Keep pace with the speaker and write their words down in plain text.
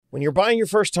When you're buying your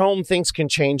first home, things can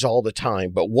change all the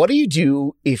time. But what do you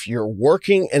do if you're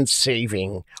working and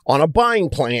saving on a buying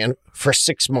plan for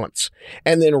 6 months?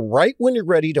 And then right when you're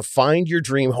ready to find your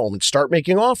dream home and start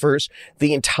making offers,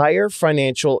 the entire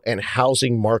financial and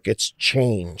housing markets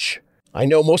change. I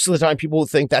know most of the time people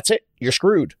think that's it, you're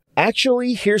screwed.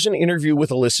 Actually, here's an interview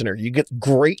with a listener. You get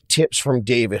great tips from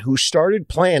David, who started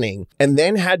planning and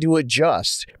then had to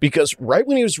adjust because right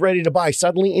when he was ready to buy,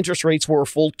 suddenly interest rates were a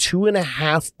full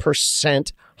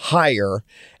 2.5% higher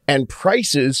and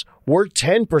prices were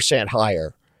 10%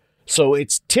 higher. So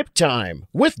it's tip time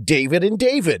with David and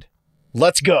David.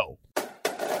 Let's go.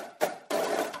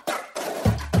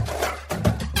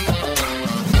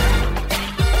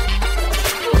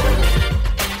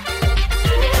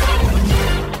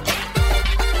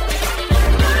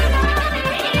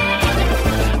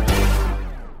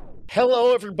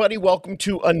 Hello, everybody. Welcome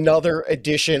to another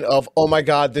edition of Oh My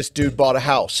God, This Dude Bought a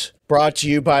House. Brought to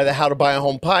you by the How to Buy a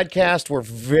Home podcast. We're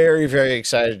very, very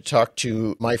excited to talk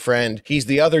to my friend. He's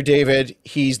the other David.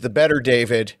 He's the better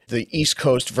David, the East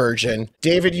Coast version.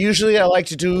 David, usually I like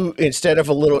to do, instead of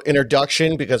a little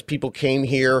introduction, because people came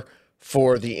here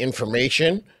for the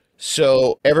information.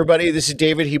 So everybody, this is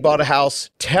David. He bought a house.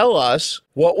 Tell us,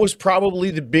 what was probably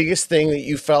the biggest thing that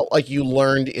you felt like you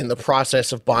learned in the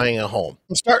process of buying a home?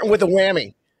 I'm starting with a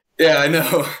whammy. Yeah, I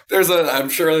know. I'm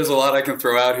sure there's a lot I can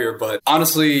throw out here, but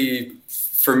honestly,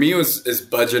 for me, is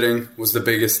budgeting was the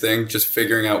biggest thing. Just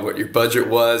figuring out what your budget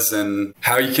was and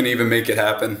how you can even make it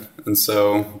happen. And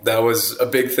so that was a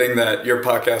big thing that your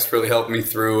podcast really helped me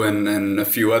through, and a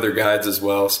few other guides as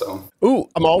well. So,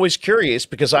 I'm always curious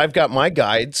because I've got my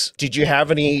guides. Did you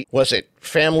have any? Was it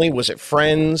family? Was it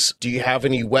friends? Do you have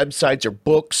any websites or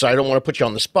books? I don't want to put you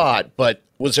on the spot, but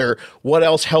what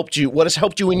else helped you? What has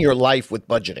helped you in your life with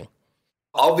budgeting?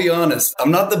 I'll be honest, I'm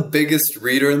not the biggest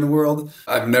reader in the world.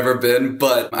 I've never been,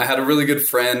 but I had a really good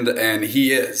friend and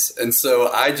he is. And so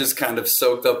I just kind of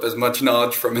soaked up as much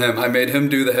knowledge from him. I made him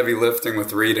do the heavy lifting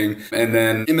with reading. And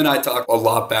then him and I talk a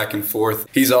lot back and forth.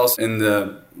 He's also in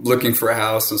the looking for a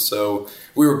house. And so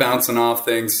we were bouncing off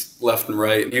things left and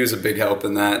right. He was a big help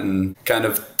in that and kind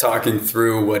of talking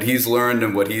through what he's learned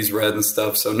and what he's read and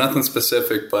stuff. So nothing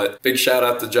specific, but big shout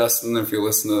out to Justin if you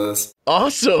listen to this.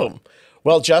 Awesome.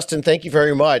 Well, Justin, thank you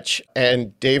very much.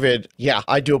 And David, yeah,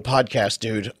 I do a podcast,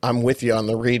 dude. I'm with you on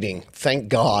the reading. Thank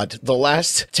God. The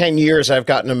last 10 years, I've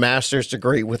gotten a master's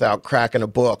degree without cracking a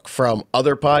book from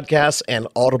other podcasts and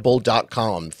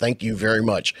audible.com. Thank you very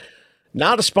much.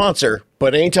 Not a sponsor,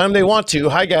 but anytime they want to.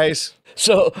 Hi, guys.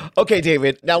 So, okay,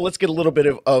 David, now let's get a little bit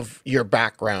of your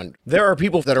background. There are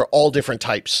people that are all different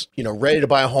types, ready to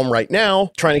buy a home right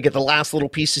now, trying to get the last little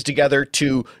pieces together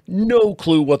to no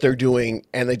clue what they're doing,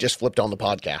 and they just flipped on the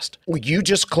podcast. You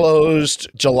just closed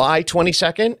July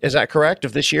 22nd, is that correct,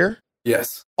 of this year?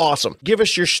 Yes. Awesome. Give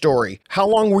us your story. How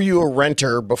long were you a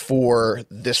renter before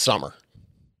this summer?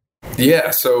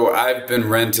 Yeah, so I've been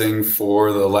renting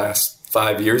for the last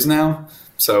 5 years now.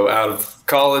 So out of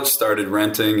college, started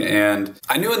renting, and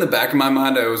I knew in the back of my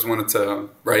mind I always wanted to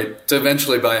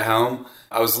eventually buy a home.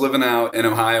 I was living out in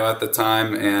Ohio at the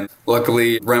time, and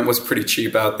luckily rent was pretty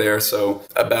cheap out there. So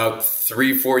about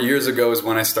 3-4 years ago is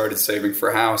when I started saving for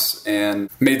a house and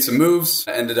made some moves.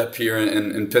 I ended up here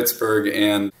in Pittsburgh,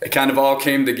 and it kind of all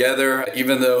came together,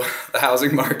 even though the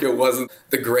housing market wasn't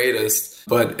the greatest,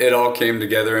 but it all came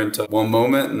together into one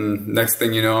moment, and next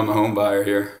thing you know, I'm a home buyer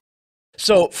here.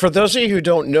 So for those of you who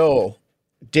don't know,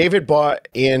 David bought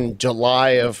in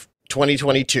July of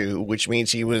 2022, which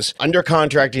means he was under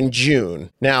contract in June.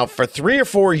 Now, for 3 or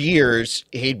 4 years,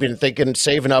 he'd been thinking,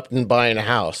 saving up and buying a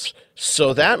house.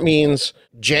 So that means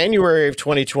January of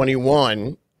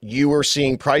 2021, you were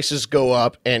seeing prices go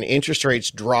up and interest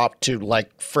rates drop to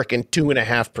like frickin'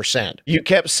 2.5%. You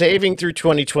kept saving through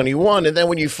 2021. And then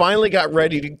when you finally got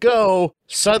ready to go,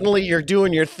 suddenly you're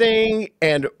doing your thing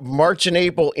and March and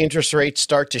April interest rates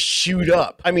start to shoot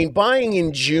up. I mean, buying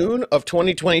in June of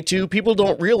 2022, people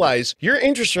don't realize your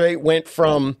interest rate went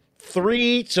from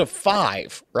 3 to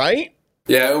 5, right?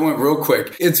 Yeah, it went real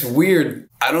quick. It's weird.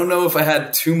 I don't know if I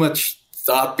had too much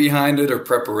thought behind it or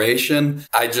preparation.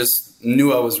 I just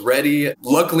knew I was ready.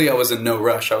 Luckily, I was in no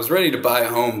rush. I was ready to buy a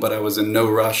home, but I was in no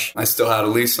rush. I still had a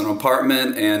lease on an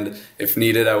apartment, and if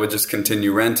needed, I would just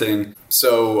continue renting.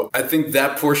 So I think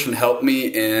that portion helped me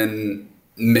in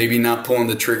maybe not pulling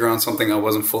the trigger on something I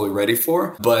wasn't fully ready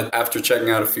for. But after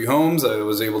checking out a few homes, I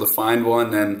was able to find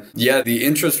one. And yeah, the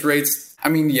interest rates I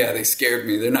mean, yeah, they scared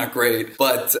me. They're not great.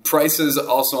 But prices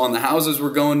also on the houses were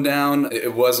going down.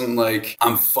 It wasn't like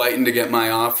I'm fighting to get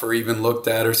my offer even looked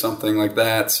at or something like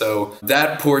that. So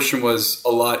that portion was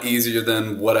a lot easier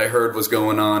than what I heard was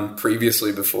going on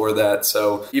previously before that.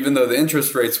 So even though the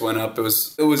interest rates went up, it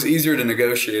was easier to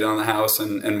negotiate on the house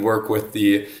and work with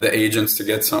the agents to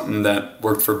get something that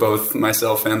worked for both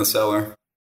myself and the seller.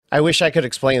 I wish I could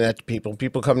explain that to people.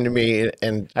 People come to me,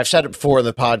 and I've said it before in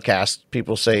the podcast.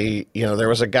 People say, there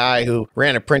was a guy who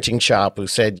ran a printing shop who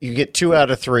said, you get 2 out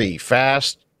of 3,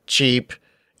 fast, cheap,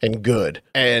 and good.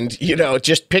 And,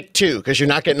 just pick 2 because you're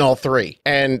not getting all 3.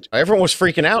 And everyone was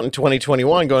freaking out in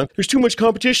 2021 going, there's too much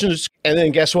competition. And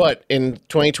then guess what? In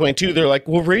 2022, they're like,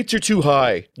 well, rates are too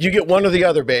high. You get one or the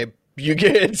other, babe. You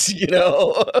get,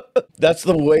 that's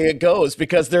the way it goes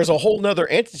because there's a whole nother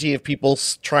entity of people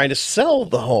trying to sell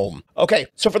the home. Okay,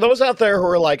 so for those out there who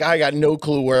are like, I got no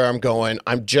clue where I'm going,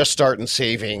 I'm just starting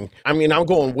saving. I mean, I'm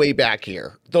going way back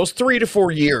here. Those 3 to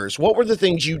 4 years, what were the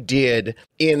things you did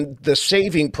in the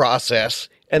saving process?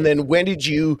 And then when did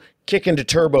you kick into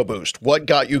Turbo Boost? What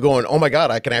got you going, oh my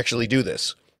God, I can actually do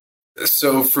this?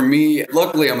 So for me,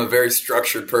 luckily, I'm a very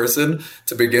structured person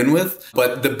to begin with.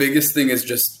 But the biggest thing is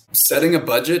just setting a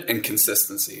budget and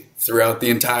consistency throughout the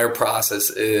entire process.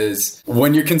 Is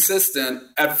when you're consistent,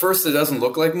 at first it doesn't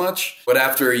look like much. But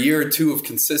after a year or 2 of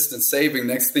consistent saving,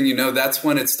 next thing you know, that's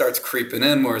when it starts creeping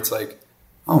in where it's like,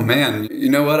 oh man, you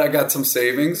know what? I got some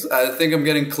savings. I think I'm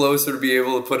getting closer to be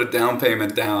able to put a down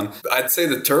payment down. I'd say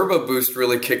the Turbo Boost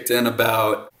really kicked in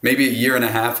about maybe a year and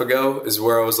a half ago is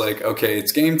where I was like, okay,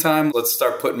 it's game time. Let's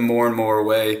start putting more and more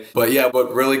away. But yeah,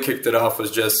 what really kicked it off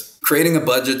was just creating a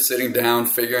budget, sitting down,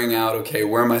 figuring out, okay,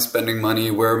 where am I spending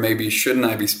money? Where maybe shouldn't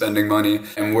I be spending money?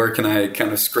 And where can I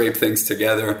kind of scrape things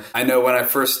together? I know when I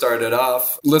first started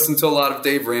off, listened to a lot of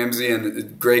Dave Ramsey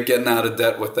and great getting out of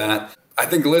debt with that. I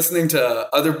think listening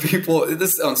to other people,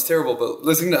 this sounds terrible, but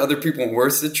listening to other people in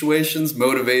worse situations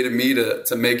motivated me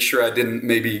to make sure I didn't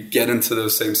maybe get into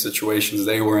those same situations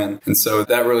they were in. And so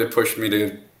that really pushed me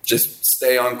to just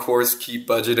stay on course, keep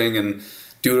budgeting, and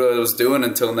do what I was doing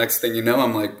until next thing you know,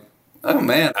 I'm like, oh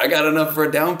man, I got enough for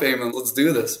a down payment. Let's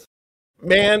do this.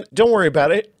 Man, don't worry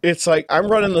about it. It's like I'm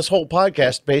running this whole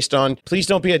podcast based on please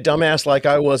don't be a dumbass like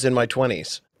I was in my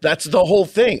 20s. That's the whole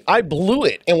thing. I blew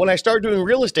it. And when I started doing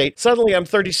real estate, suddenly I'm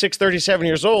 36, 37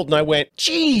 years old. And I went,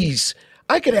 geez,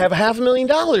 I could have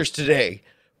 $500,000 today.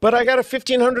 But I got a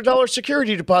 $1,500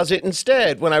 security deposit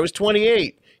instead when I was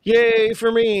 28. Yay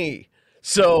for me.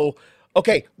 So,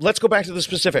 okay, let's go back to the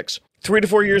specifics. 3 to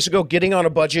 4 years ago, getting on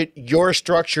a budget, you're a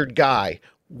structured guy.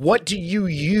 What do you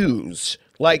use?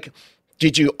 Like,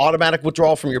 did you automatic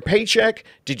withdrawal from your paycheck?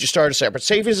 Did you start a separate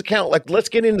savings account? Like, let's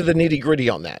get into the nitty gritty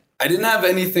on that. I didn't have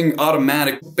anything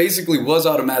automatic. Basically was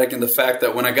automatic in the fact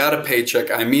that when I got a paycheck,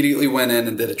 I immediately went in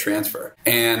and did a transfer.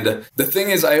 And the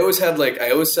thing is, I always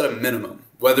set a minimum.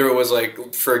 Whether it was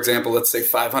like, for example, let's say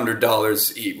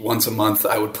 $500 once a month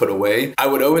I would put away. I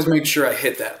would always make sure I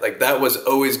hit that. Like that was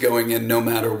always going in no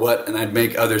matter what. And I'd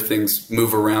make other things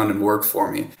move around and work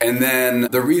for me. And then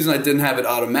the reason I didn't have it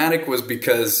automatic was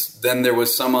because then there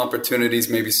was some opportunities,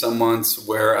 maybe some months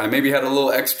where I maybe had a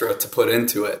little extra to put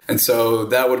into it. And so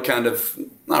that would kind of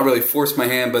not really force my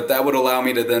hand, but that would allow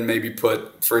me to then maybe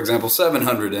put, for example,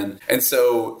 700 in. And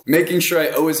so making sure I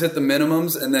always hit the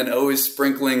minimums and then always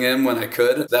sprinkling in when I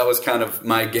could, that was kind of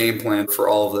my game plan for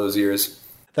all of those years.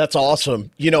 That's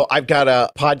awesome. I've got a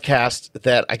podcast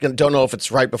that I don't know if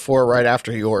it's right before or right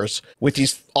after yours with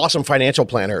these awesome financial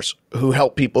planners who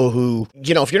help people who,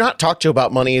 if you're not talked to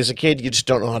about money as a kid, you just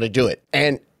don't know how to do it.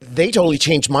 And they totally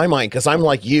changed my mind because I'm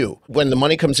like you. When the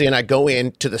money comes in, I go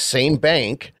into the same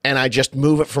bank and I just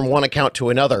move it from one account to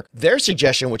another. Their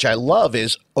suggestion, which I love,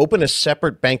 is open a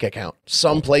separate bank account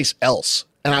someplace else.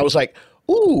 And I was like,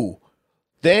 ooh,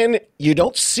 then you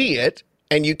don't see it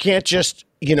and you can't just,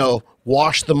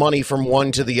 wash the money from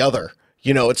one to the other.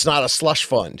 It's not a slush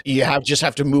fund. You just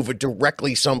have to move it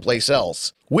directly someplace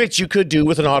else, which you could do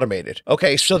with an automated.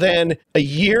 Okay, so then a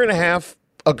year and a half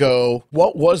ago,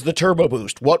 what was the Turbo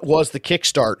Boost? What was the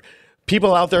Kickstart?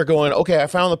 People out there going, okay, I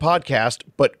found the podcast,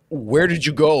 but where did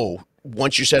you go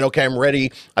once you said, okay, I'm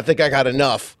ready, I think I got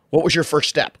enough? What was your first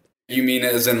step? You mean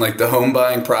as in like the home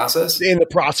buying process? In the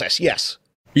process, yes.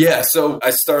 Yeah, so I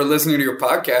started listening to your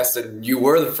podcast and you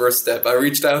were the first step. I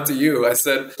reached out to you. I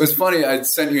said, it was funny, I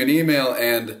sent you an email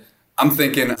and I'm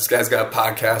thinking, this guy's got a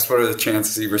podcast. What are the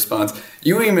chances he responds?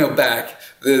 You emailed back,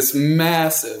 this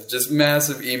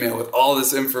massive email with all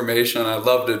this information. I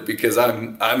loved it because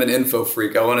I'm an info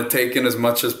freak. I want to take in as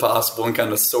much as possible and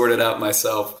kind of sort it out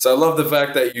myself. So I love the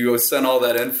fact that you sent all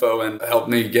that info and helped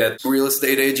me get a real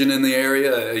estate agent in the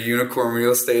area, a unicorn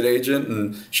real estate agent.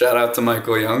 And shout out to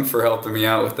Michael Young for helping me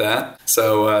out with that.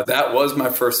 So that was my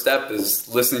first step, is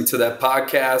listening to that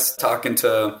podcast, talking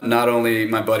to not only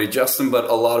my buddy Justin, but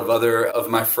a lot of other of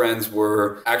my friends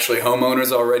were actually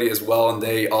homeowners already as well. And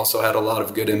they also had a lot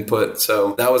of good input.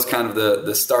 So that was kind of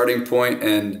the starting point,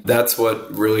 and that's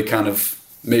what really kind of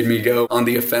made me go on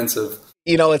the offensive.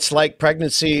 You know, it's like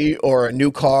pregnancy or a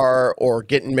new car or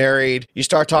getting married. You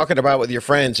start talking about it with your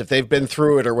friends. If they've been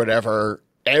through it or whatever,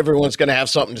 everyone's going to have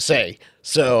something to say.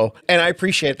 So, and I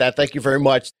appreciate that. Thank you very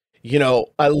much. You know,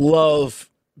 I love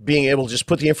being able to just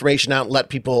put the information out and let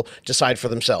people decide for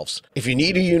themselves. If you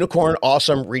need a unicorn,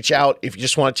 awesome, reach out. If you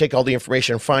just want to take all the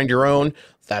information and find your own,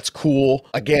 that's cool.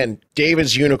 Again,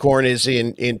 David's unicorn is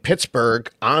in Pittsburgh.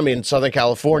 I'm in Southern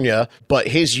California, but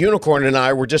his unicorn and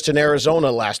I were just in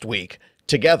Arizona last week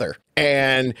together.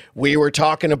 And we were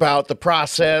talking about the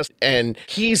process, and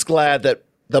he's glad that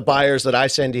the buyers that I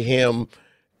send to him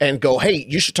and go, hey,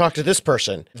 you should talk to this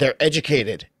person. They're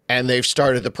educated and they've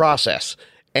started the process.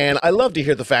 And I love to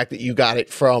hear the fact that you got it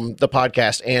from the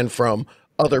podcast and from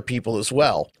other people as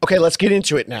well. Okay, let's get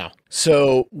into it now.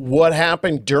 So what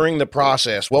happened during the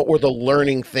process? What were the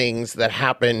learning things that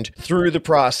happened through the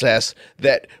process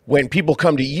that when people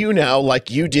come to you now, like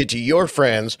you did to your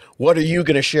friends, what are you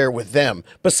going to share with them?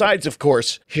 Besides, of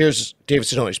course, here's David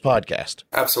Sinoni's podcast.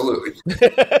 Absolutely.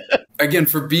 Again,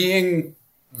 for being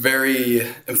very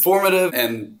informative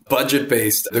and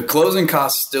budget-based, the closing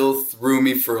costs still threw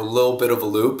me for a little bit of a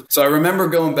loop. So I remember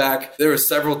going back, there were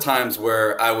several times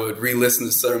where I would re-listen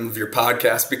to some of your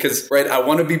podcasts because, right, I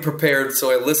want to be prepared.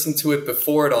 So I listened to it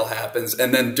before it all happens.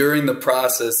 And then during the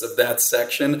process of that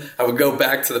section, I would go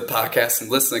back to the podcast and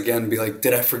listen again and be like,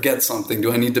 did I forget something?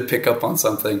 Do I need to pick up on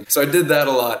something? So I did that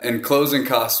a lot. And closing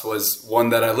costs was one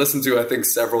that I listened to, I think,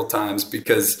 several times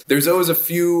because there's always a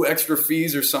few extra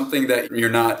fees or something that you're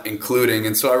not including.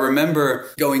 And so I remember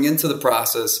going into the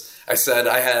process, I said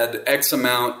I had X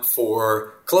amount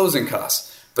for closing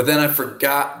costs, but then I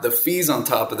forgot the fees on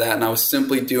top of that. And I was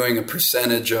simply doing a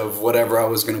percentage of whatever I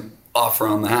was going to offer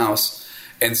on the house.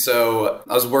 And so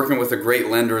I was working with a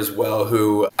great lender as well,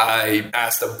 who I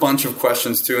asked a bunch of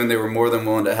questions to, and they were more than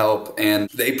willing to help. And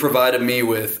they provided me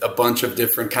with a bunch of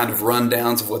different kind of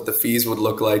rundowns of what the fees would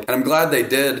look like. And I'm glad they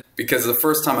did, because the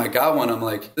first time I got one, I'm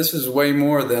like, this is way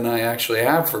more than I actually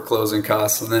have for closing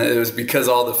costs. And then it was because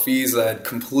all the fees, I had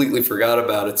completely forgot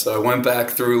about it. So I went back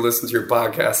through, listened to your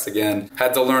podcast again,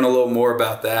 had to learn a little more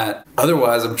about that.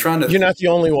 Otherwise, I'm trying to... You're not the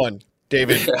only one,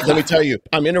 David. Yeah. Let me tell you,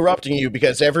 I'm interrupting you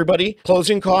because everybody,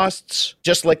 closing costs,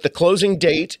 just like the closing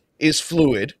date is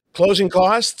fluid. Closing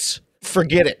costs,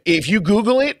 forget it. If you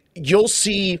Google it, you'll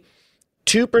see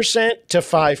 2% to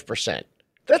 5%.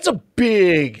 That's a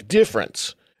big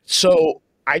difference. So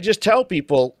I just tell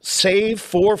people, save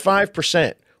 4 or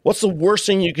 5%. What's the worst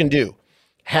thing you can do?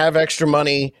 Have extra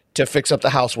money to fix up the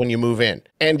house when you move in.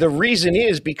 And the reason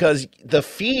is because the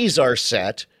fees are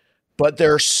set, but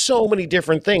there are so many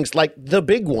different things. Like the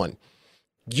big one,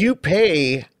 you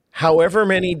pay however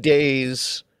many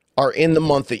days are in the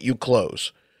month that you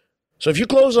close. So if you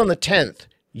close on the 10th,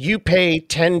 you pay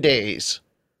 10 days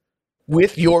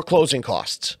with your closing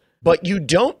costs, but you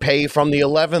don't pay from the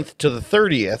 11th to the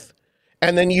 30th,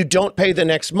 and then you don't pay the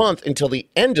next month until the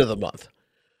end of the month.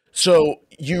 So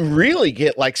you really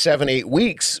get like 7-8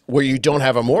 weeks where you don't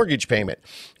have a mortgage payment.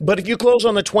 But if you close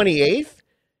on the 28th,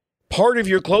 part of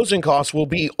your closing costs will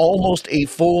be almost a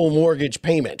full mortgage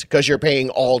payment because you're paying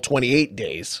all 28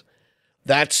 days.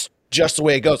 That's just the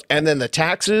way it goes. And then the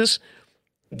taxes,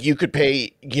 you could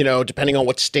pay, depending on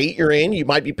what state you're in, you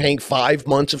might be paying 5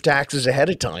 months of taxes ahead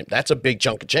of time. That's a big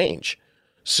chunk of change.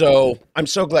 So I'm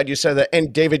so glad you said that.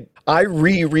 And David, I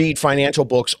reread financial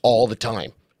books all the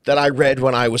time that I read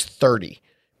when I was 30,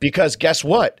 because guess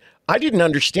what? I didn't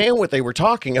understand what they were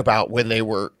talking about when they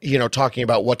were, talking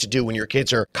about what to do when your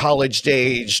kids are college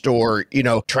aged or,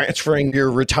 transferring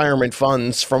your retirement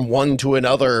funds from one to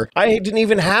another. I didn't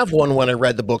even have one when I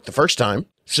read the book the first time.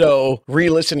 So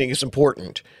re-listening is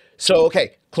important. So,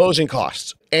 okay, closing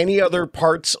costs. any other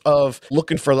parts of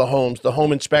looking for the homes, the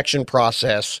home inspection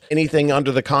process, anything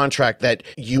under the contract that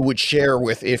you would share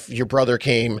with if your brother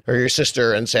came or your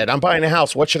sister and said, I'm buying a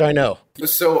house, what should I know?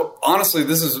 So honestly,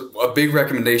 this is a big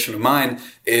recommendation of mine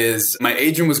is my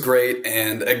agent was great.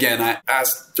 And again, I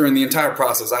asked during the entire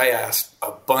process, I asked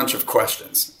a bunch of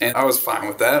questions and I was fine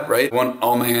with that, right? I want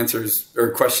all my answers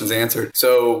or questions answered.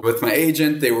 So with my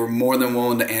agent, they were more than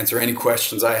willing to answer any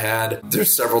questions I had.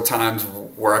 There's several times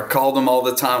where I called them all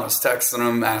the time. I was texting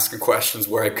them, asking questions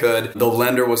where I could. The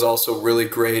lender was also really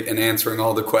great in answering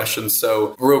all the questions.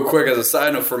 So real quick, as a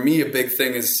side note, for me, a big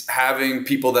thing is having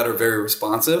people that are very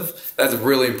responsive. That's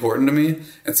really important to me.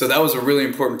 And so that was a really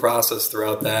important process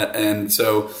throughout that. And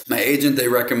so my agent, they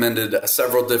recommended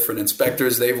several different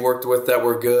inspectors they've worked with that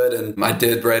were good. And I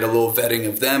did write a little vetting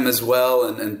of them as well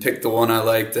and picked the one I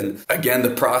liked. And again, the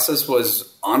process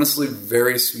was honestly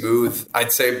very smooth.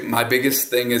 I'd say my biggest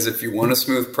thing is if you want a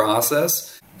smooth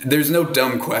process, there's no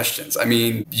dumb questions. I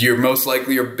mean, you're most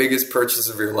likely your biggest purchase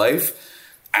of your life.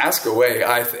 Ask away,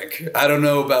 I think. I don't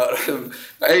know about,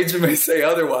 my agent may say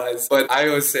otherwise, but I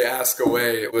always say ask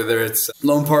away, whether it's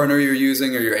loan partner you're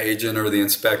using or your agent or the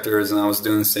inspectors. And I was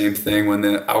doing the same thing when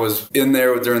I was in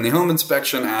there during the home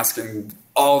inspection, asking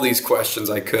all these questions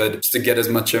I could just to get as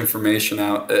much information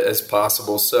out as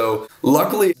possible. So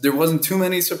luckily, there wasn't too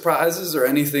many surprises or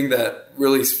anything that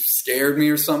really scared me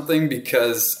or something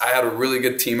because I had a really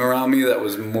good team around me that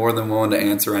was more than willing to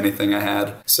answer anything I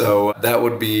had. So that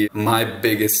would be my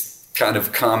biggest kind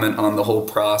of comment on the whole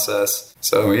process.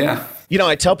 So yeah. You know,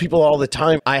 I tell people all the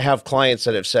time, I have clients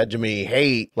that have said to me,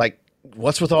 hey, like,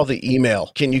 what's with all the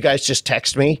email? Can you guys just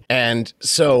text me? And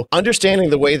so understanding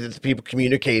the way that the people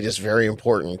communicate is very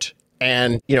important.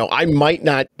 And, you know, I might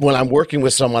not, when I'm working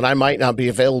with someone, I might not be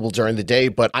available during the day,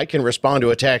 but I can respond to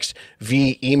a text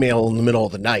via email in the middle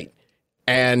of the night.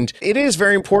 And it is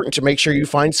very important to make sure you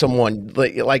find someone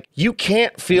like you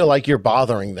can't feel like you're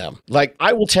bothering them. Like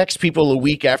I will text people a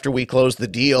week after we close the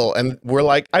deal and we're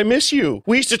like, I miss you.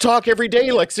 We used to talk every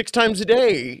day, like 6 times a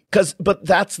day. But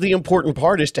that's the important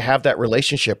part is to have that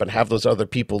relationship and have those other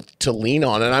people to lean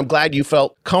on. And I'm glad you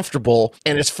felt comfortable.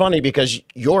 And it's funny because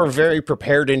you're a very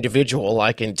prepared individual,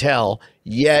 I can tell,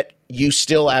 yet you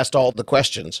still asked all the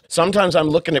questions. Sometimes I'm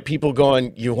looking at people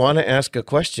going, you want to ask a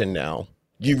question now?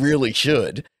 You really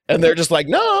should. And they're just like,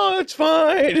 no, it's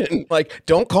fine. And like,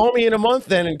 don't call me in a month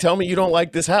then and tell me you don't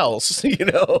like this house, you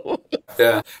know?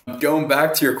 Yeah. Going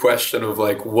back to your question of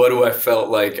like, what do I felt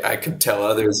like I could tell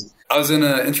others? I was in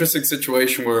an interesting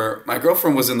situation where my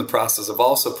girlfriend was in the process of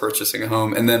also purchasing a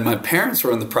home. And then my parents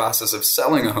were in the process of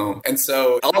selling a home. And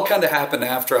so it all kind of happened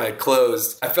after I had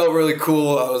closed. I felt really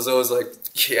cool. I was always like,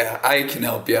 yeah, I can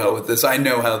help you out with this. I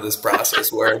know how this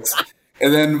process works.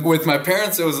 And then with my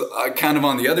parents, it was kind of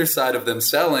on the other side of them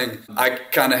selling. I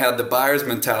kind of had the buyer's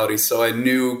mentality, so I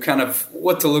knew kind of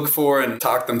what to look for and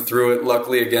talk them through it.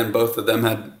 Luckily, again, both of them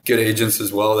had good agents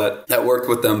as well that worked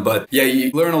with them. But yeah,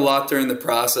 you learn a lot during the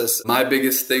process. My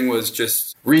biggest thing was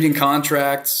just reading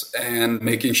contracts and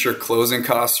making sure closing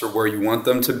costs are where you want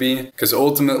them to be. Because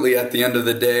ultimately, at the end of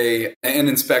the day, and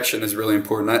inspection is really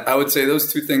important. I would say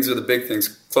those two things are the big things,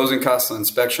 closing costs and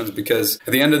inspections, because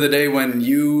at the end of the day, when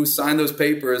you sign those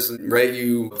papers, right,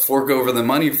 you fork over the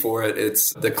money for it.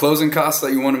 It's the closing costs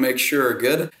that you want to make sure are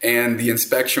good, and the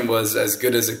inspection was as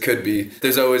good as it could be.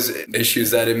 There's always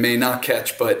issues that it may not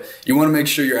catch, but you want to make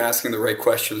sure you're asking the right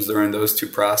questions during those two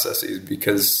processes,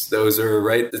 because those are,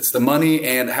 right, it's the money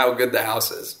and how good the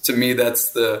house is. To me,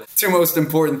 that's the two most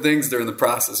important things during the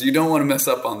process. You don't want to mess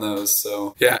up on those.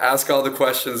 So yeah, ask all the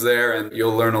questions there and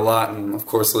you'll learn a lot. And of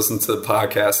course, listen to the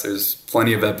podcast. There's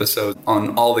plenty of episodes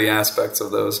on all the aspects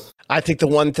of those. I think the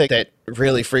one thing that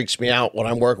really freaks me out when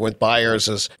I'm working with buyers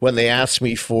is when they ask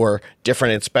me for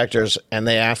different inspectors and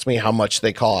they ask me how much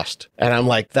they cost. And I'm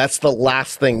like, that's the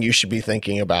last thing you should be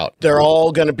thinking about. They're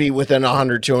all going to be within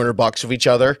 $100, $200 of each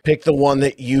other. Pick the one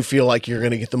that you feel like you're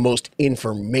going to get the most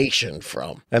information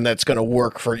from and that's going to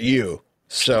work for you.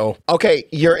 So, okay,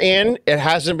 you're in. It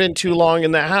hasn't been too long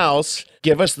in the house.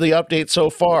 Give us the update so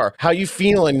far. How you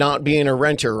feeling not being a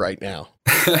renter right now?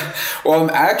 Well, I'm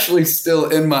actually still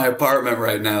in my apartment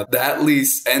right now. That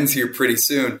lease ends here pretty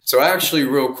soon. So actually,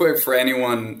 real quick, for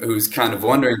anyone who's kind of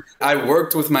wondering, I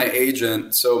worked with my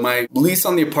agent. So my lease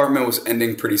on the apartment was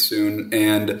ending pretty soon.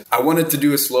 And I wanted to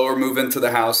do a slower move into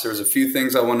the house. There's a few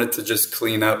things I wanted to just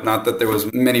clean up. Not that there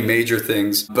was many major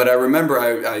things. But I remember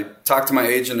I talked to my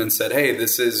agent and said, hey,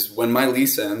 this is when my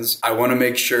lease ends. I want to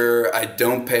make sure I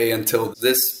don't pay until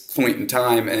this point in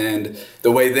time. And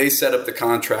the way they set up the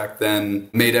contract then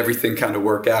made everything kind of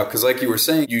work out. Because like you were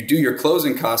saying, you do your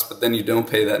closing costs, but then you don't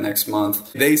pay that next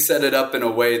month. They set it up in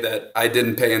a way that I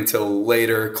didn't pay until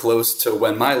later, close to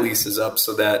when my lease is up,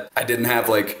 so that I didn't have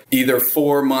like either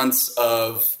 4 months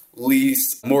of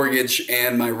lease, mortgage,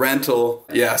 and my rental.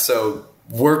 Yeah, so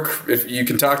if you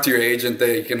can talk to your agent,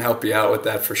 they can help you out with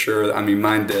that for sure. I mean,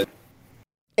 mine did.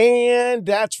 And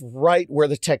that's right where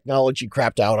the technology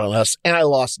crapped out on us, and I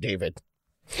lost David.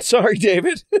 Sorry,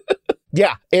 David.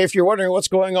 Yeah, if you're wondering what's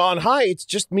going on, hi, it's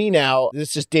just me now.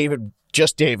 This is David.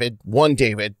 Just David, one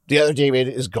David, the other David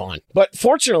is gone. But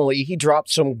fortunately, he dropped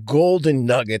some golden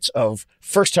nuggets of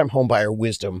first-time homebuyer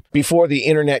wisdom before the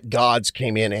internet gods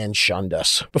came in and shunned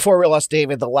us. Before we lost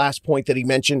David, the last point that he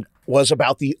mentioned was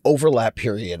about the overlap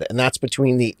period, and that's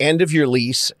between the end of your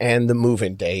lease and the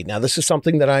move-in date. Now, this is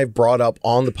something that I've brought up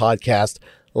on the podcast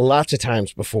lots of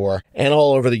times before and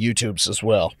all over the YouTubes as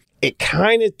well. It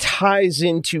kind of ties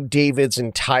into David's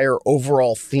entire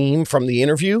overall theme from the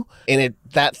interview, and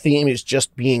that theme is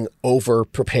just being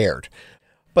over-prepared.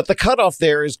 But the cutoff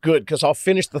there is good, because I'll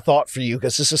finish the thought for you,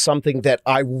 because this is something that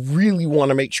I really want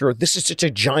to make sure. This is such a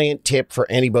giant tip for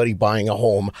anybody buying a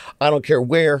home. I don't care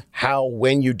where, how,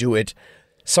 when you do it.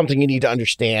 Something you need to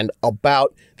understand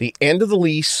about the end of the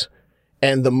lease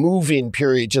and the move-in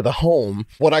period to the home,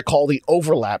 what I call the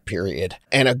overlap period.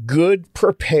 And a good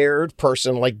prepared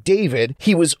person like David,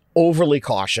 he was overly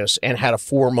cautious and had a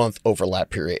 4-month overlap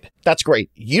period. That's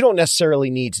great. You don't necessarily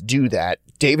need to do that.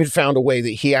 David found a way that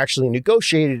he actually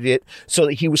negotiated it so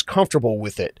that he was comfortable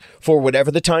with it for whatever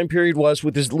the time period was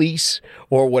with his lease,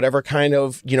 or whatever kind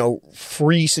of,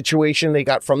 free situation they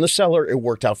got from the seller. It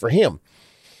worked out for him.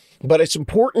 But it's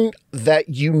important that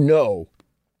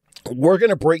we're going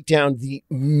to break down the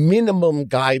minimum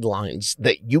guidelines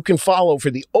that you can follow for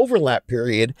the overlap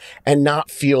period and not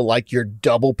feel like you're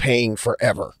double paying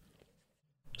forever.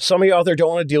 Some of you out there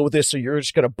don't want to deal with this, so you're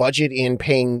just going to budget in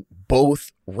paying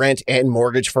both rent and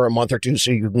mortgage for a month or two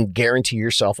so you can guarantee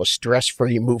yourself a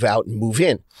stress-free move out and move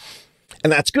in.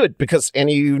 And that's good, because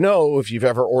any of you know, if you've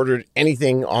ever ordered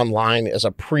anything online as a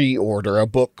pre-order, a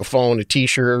book, a phone, a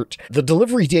t-shirt, the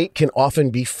delivery date can often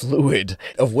be fluid.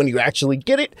 Of when you actually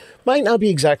get it might not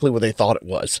be exactly what they thought it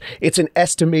was. It's an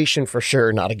estimation for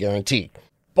sure, not a guarantee.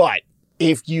 But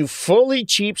if you fully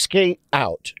cheapskate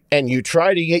out and you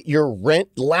try to get your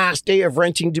last day of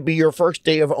renting to be your first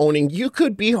day of owning, you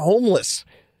could be homeless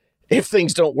if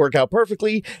things don't work out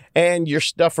perfectly, and your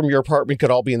stuff from your apartment could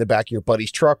all be in the back of your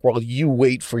buddy's truck while you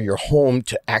wait for your home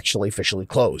to actually officially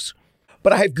close.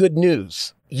 But I have good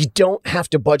news. You don't have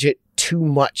to budget too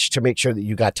much to make sure that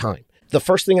you got time. The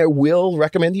first thing I will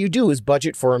recommend that you do is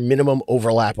budget for a minimum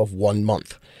overlap of 1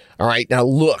 month. All right. Now,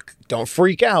 look, don't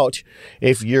freak out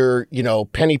if you're,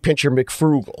 penny pincher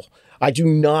McFrugal. I do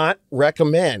not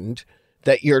recommend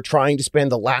that you're trying to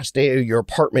spend the last day of your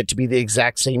apartment to be the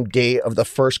exact same day of the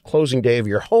first closing day of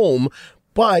your home,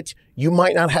 but you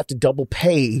might not have to double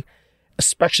pay,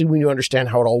 especially when you understand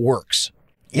how it all works.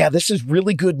 Yeah, this is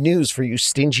really good news for you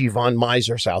stingy Von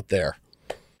Misers out there.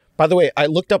 By the way, I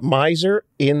looked up miser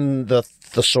in the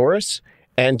thesaurus,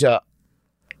 and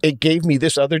it gave me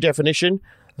this other definition,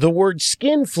 the word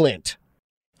skinflint.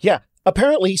 Yeah.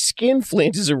 Apparently,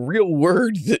 skinflint is a real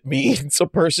word that means a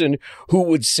person who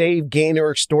would save, gain, or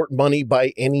extort money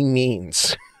by any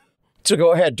means. So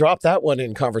go ahead, drop that one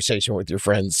in conversation with your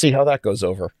friends. See how that goes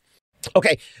over.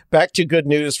 Okay, back to good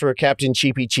news for Captain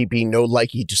Cheapy, no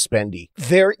likey to spendy.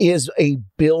 There is a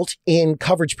built-in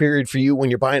coverage period for you when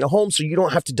you're buying a home, so you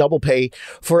don't have to double pay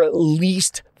for at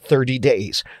least 30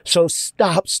 days. So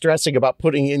stop stressing about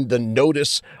putting in the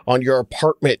notice on your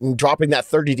apartment and dropping that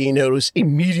 30-day notice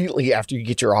immediately after you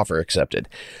get your offer accepted.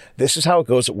 This is how it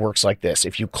goes. It works like this.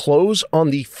 If you close on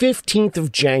the 15th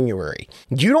of January,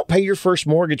 you don't pay your first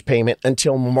mortgage payment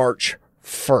until March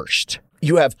 1st.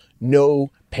 You have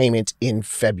no payment in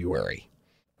February.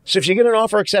 So if you get an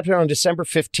offer accepted on December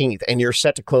 15th and you're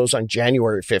set to close on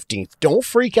January 15th, don't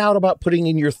freak out about putting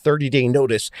in your 30-day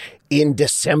notice in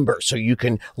December so you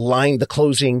can line the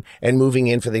closing and moving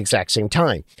in for the exact same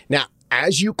time. Now,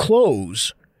 as you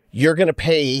close, you're going to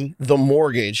pay the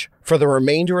mortgage for the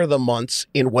remainder of the months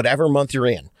in whatever month you're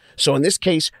in. So in this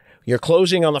case, you're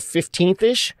closing on the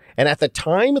 15th-ish, and at the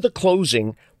time of the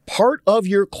closing, part of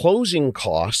your closing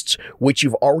costs, which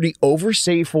you've already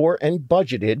oversaved for and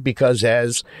budgeted, because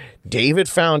as David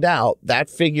found out, that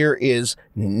figure is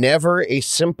never a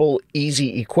simple,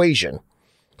 easy equation.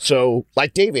 So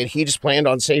like David, he just planned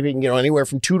on saving, anywhere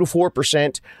from 2 to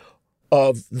 4%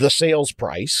 of the sales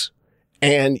price.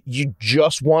 and you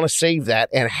just want to save that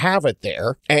and have it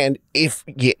there. And if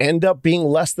you end up being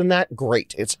less than that,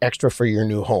 great. It's extra for your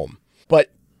new home. But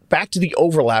back to the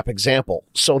overlap example.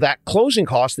 So that closing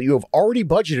cost that you have already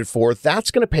budgeted for,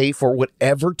 that's going to pay for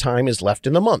whatever time is left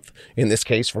in the month. In this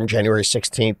case, from January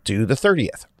 16th to the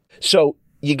 30th. So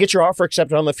you get your offer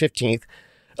accepted on the 15th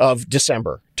of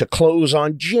December to close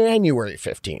on January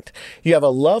 15th. You have a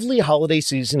lovely holiday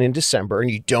season in December, and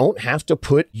you don't have to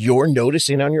put your notice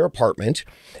in on your apartment.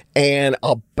 And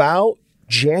about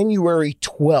January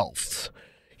 12th,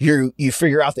 you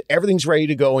figure out that everything's ready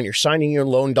to go and you're signing your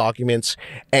loan documents.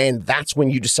 And that's when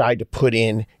you decide to put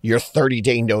in your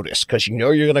 30-day notice, because you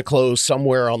know you're going to close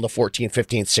somewhere on the 14th,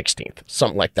 15th, 16th,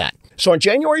 something like that. So on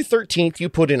January 13th, you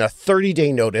put in a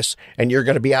 30-day notice and you're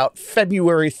going to be out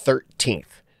February 13th.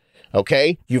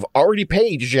 Okay, you've already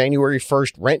paid your January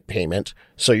 1st rent payment,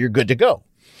 so you're good to go.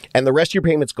 And the rest of your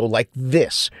payments go like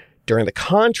this. During the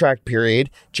contract period,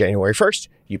 January 1st,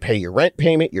 you pay your rent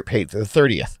payment, you're paid for the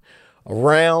 30th.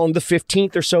 Around the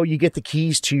 15th or so, you get the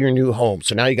keys to your new home.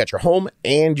 So now you got your home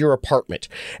and your apartment,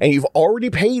 and you've already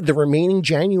paid the remaining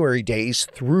January days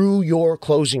through your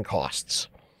closing costs.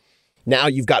 Now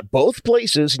you've got both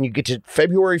places and you get to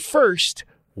February 1st.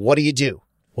 What do?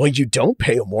 Well, you don't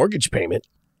pay a mortgage payment.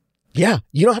 Yeah,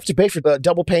 you don't have to pay for the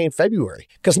double pay in February,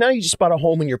 because now you just bought a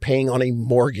home and you're paying on a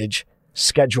mortgage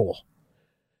schedule.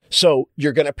 So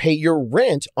you're going to pay your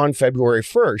rent on February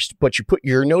 1st, but you put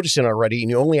your notice in already and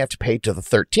you only have to pay to the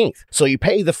 13th. So you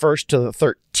pay the 1st to the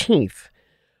 13th,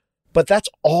 but that's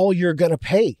all you're going to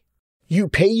pay. You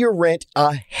pay your rent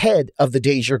ahead of the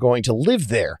days you're going to live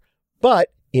there. But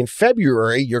in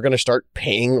February, you're going to start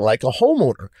paying like a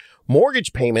homeowner.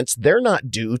 Mortgage payments, they're not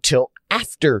due till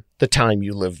after the time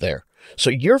you live there. So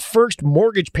your first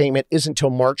mortgage payment isn't until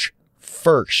March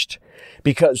 1st,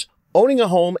 because owning a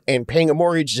home and paying a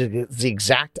mortgage is the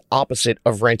exact opposite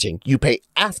of renting. You pay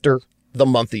after the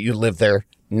month that you live there,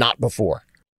 not before.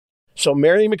 So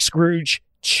Mary McScrooge,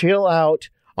 chill out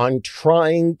on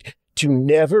trying to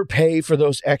never pay for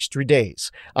those extra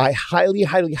days. I highly,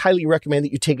 highly, highly recommend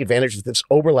that you take advantage of this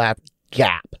overlap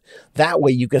gap. That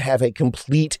way you can have a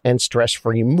complete and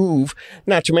stress-free move,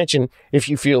 not to mention if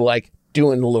you feel like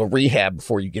doing a little rehab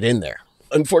before you get in there.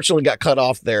 Unfortunately got cut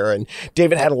off there, and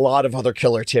David had a lot of other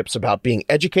killer tips about being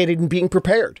educated and being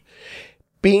prepared.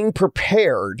 Being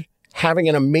prepared, having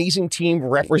an amazing team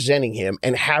representing him,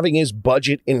 and having his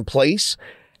budget in place,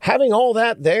 having all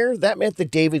that there, that meant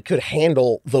that David could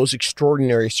handle those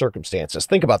extraordinary circumstances.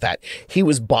 Think about that. He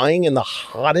was buying in the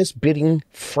hottest bidding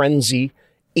frenzy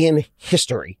in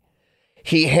history.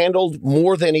 He handled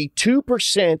more than a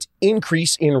 2%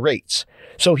 increase in rates.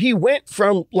 So he went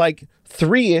from like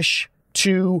 3-ish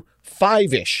to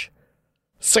 5-ish.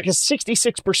 It's like a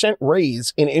 66%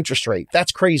 raise in interest rate.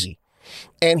 That's crazy.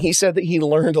 And he said that he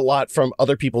learned a lot from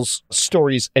other people's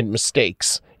stories and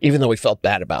mistakes, even though he felt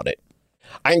bad about it.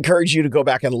 I encourage you to go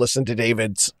back and listen to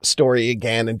David's story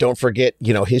again. And don't forget,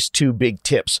 his 2 big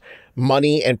tips: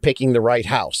 money and picking the right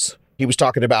house. He was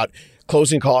talking about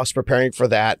closing costs, preparing for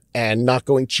that, and not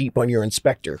going cheap on your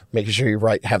inspector, making sure you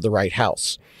have the right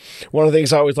house. One of the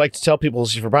things I always like to tell people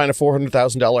is if you're buying a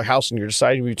 $400,000 house and you're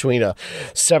deciding between a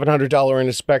 $700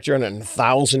 inspector and a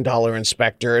 $1,000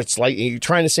 inspector, it's like you're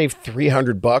trying to save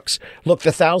 $300. Look,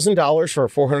 the $1,000 for a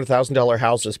 $400,000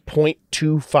 house is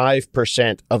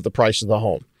 0.25% of the price of the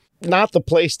home. Not the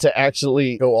place to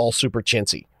actually go all super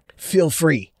chintzy. Feel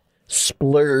free.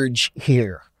 Splurge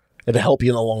here. It'll help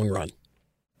you in the long run.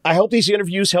 I hope these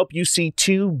interviews help you see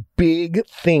 2 big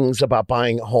things about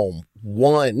buying a home.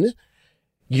 1,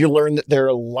 you learn that there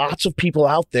are lots of people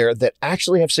out there that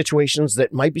actually have situations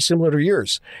that might be similar to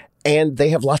yours, and they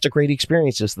have lots of great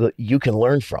experiences that you can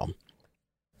learn from.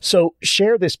 So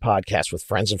share this podcast with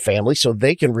friends and family so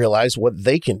they can realize what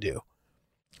they can do.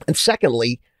 And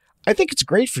secondly, I think it's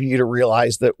great for you to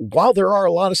realize that while there are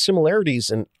a lot of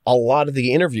similarities in a lot of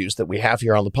the interviews that we have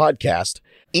here on the podcast,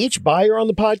 each buyer on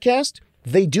the podcast,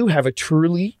 they do have a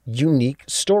truly unique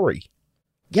story.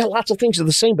 Yeah, lots of things are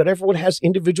the same, but everyone has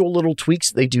individual little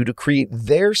tweaks they do to create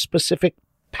their specific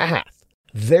path,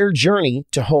 their journey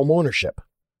to home ownership.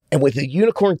 And with a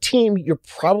unicorn team, you're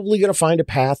probably going to find a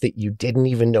path that you didn't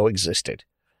even know existed.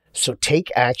 So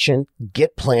take action,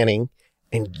 get planning,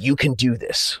 and you can do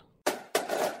this.